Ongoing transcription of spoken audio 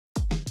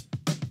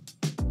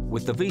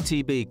With the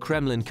VTB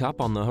Kremlin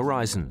Cup on the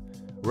horizon,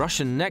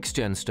 Russian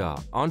next-gen star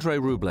Andrey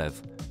Rublev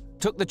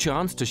took the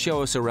chance to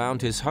show us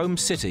around his home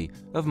city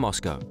of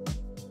Moscow.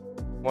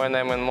 When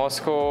I'm in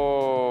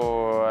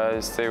Moscow, I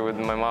stay with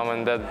my mom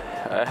and dad.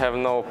 I have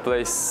no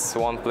place,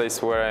 one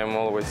place where I'm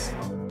always.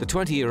 The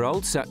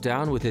 20-year-old sat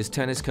down with his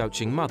tennis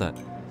coaching mother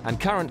and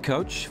current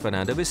coach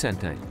Fernando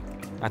Vicente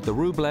at the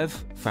Rublev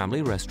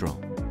family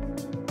restaurant.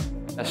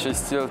 She's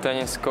still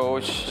tennis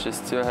coach, she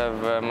still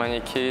have many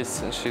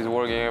kids and she's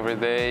working every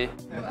day.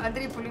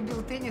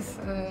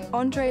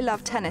 Andrey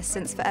loved tennis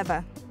since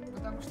forever.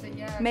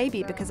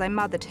 Maybe because I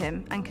mothered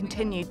him and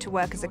continued to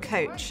work as a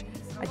coach,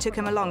 I took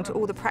him along to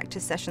all the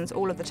practice sessions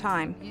all of the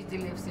time.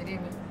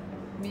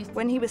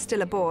 When he was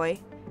still a boy,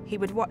 he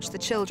would watch the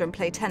children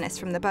play tennis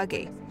from the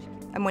buggy.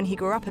 And when he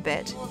grew up a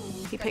bit,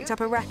 he picked up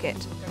a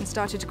racket and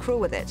started to crawl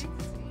with it.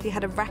 He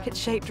had a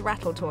racket-shaped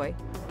rattle toy.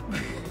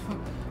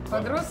 Yeah,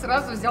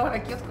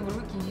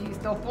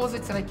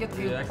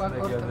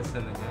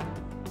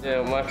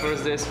 my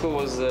first day of school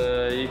was,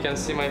 you can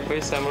see my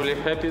face, I'm really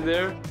happy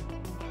there.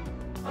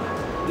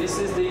 This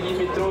is the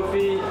ATP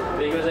trophy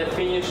because I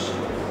finished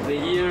the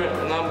year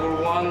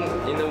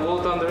 #1 in the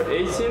world under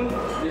 18.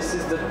 This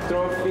is the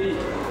trophy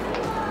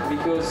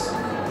because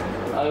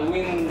I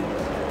win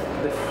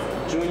the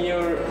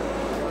junior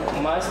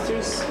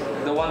masters,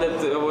 the one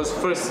that was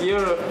first year,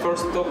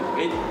 first top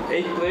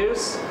eight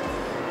players.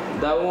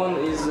 That one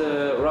is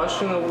a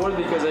Russian award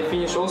because I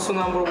finished also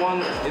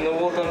 #1 in the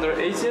world under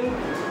 18.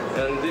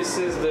 And this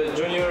is the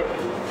junior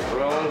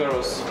Roland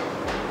Garros,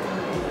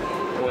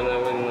 when I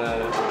win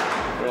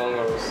Roland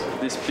Garros.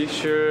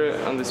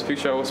 On this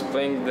picture I was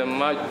playing the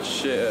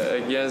match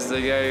against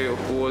the guy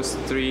who was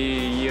 3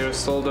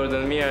 years older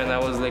than me, and I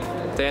was like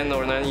 10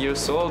 or 9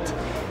 years old.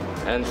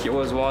 And he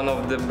was one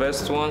of the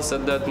best ones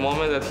at that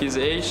moment at his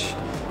age.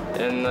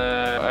 And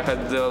I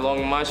had a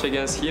long match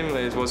against him,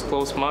 it was a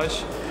close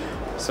match.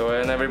 So,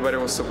 and everybody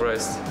was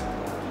surprised.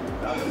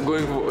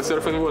 Going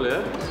surfing volley,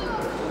 yeah?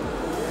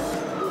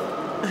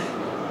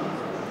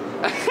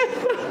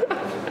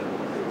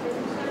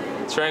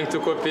 Trying to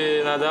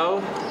copy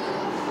Nadal,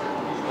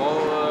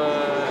 all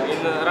in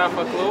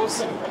Rafa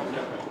clothes.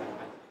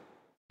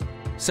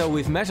 So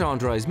we've met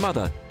Andrey's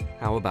mother.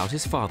 How about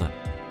his father?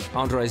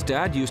 Andrey's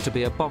dad used to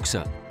be a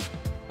boxer.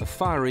 A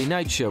fiery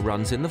nature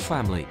runs in the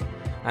family,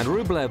 and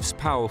Rublev's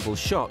powerful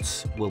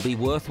shots will be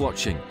worth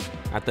watching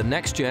at the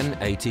next-gen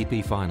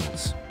ATP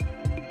finals.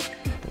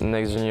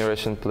 Next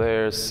generation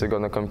players are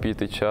gonna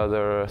compete each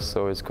other,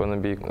 so it's gonna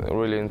be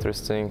really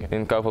interesting.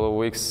 In a couple of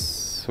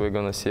weeks, we're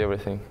gonna see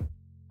everything.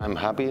 I'm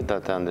happy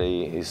that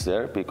Andrey is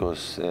there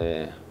because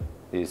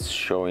he's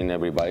showing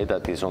everybody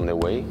that he's on the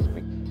way.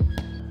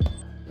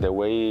 The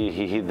way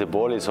he hit the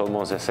ball is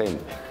almost the same.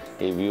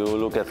 If you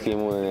look at him,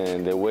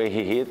 the way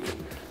he hit,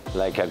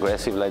 like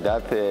aggressive like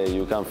that,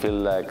 you can feel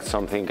like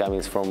something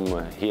coming from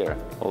here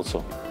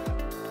also.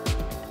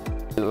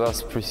 The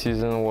last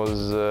preseason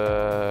was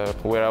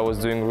where I was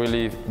doing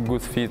really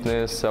good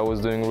fitness, I was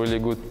doing really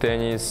good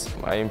tennis.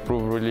 I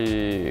improved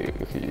really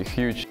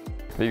huge.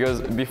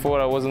 Because before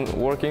I wasn't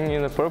working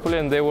in the purple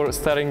and they were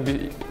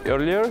starting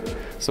earlier,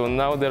 so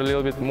now they're a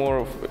little bit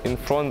more in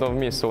front of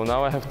me. So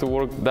now I have to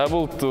work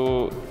double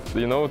to,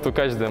 to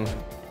catch them.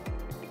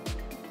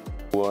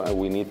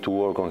 We need to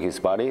work on his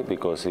body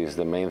because it's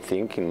the main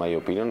thing, in my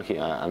opinion.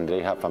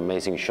 Andrey have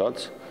amazing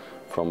shots.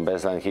 From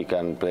baseline he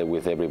can play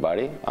with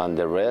everybody. And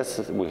the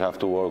rest, we have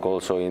to work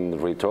also in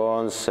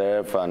returns,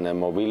 serve and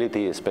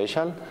mobility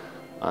special.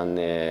 And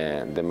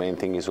the main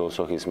thing is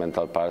also his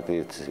mental part,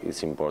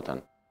 it's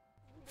important.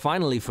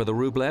 Finally, for the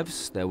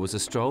Rublevs, there was a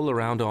stroll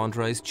around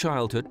Andrey's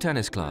childhood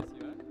tennis club,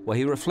 where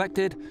he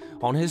reflected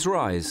on his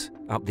rise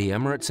up the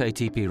Emirates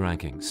ATP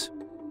rankings.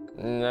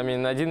 I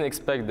mean, I didn't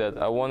expect that.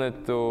 I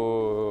wanted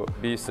to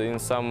be in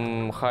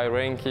some high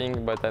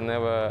ranking, but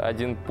I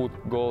didn't put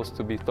goals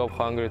to be top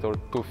 100 or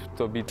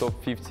to be top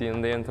 50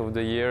 in the end of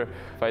the year.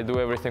 If I do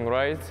everything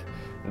right,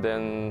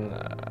 then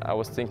I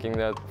was thinking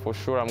that for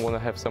sure I'm going to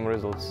have some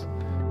results.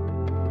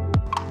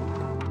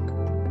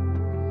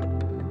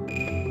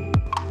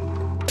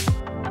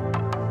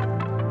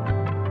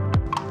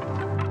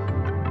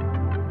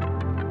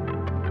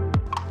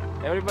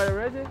 Everybody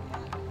ready?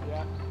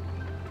 Yeah.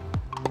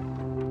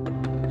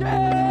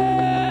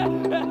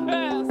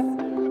 Yes!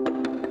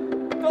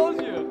 Told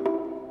you.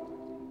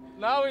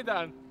 Now we're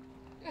done.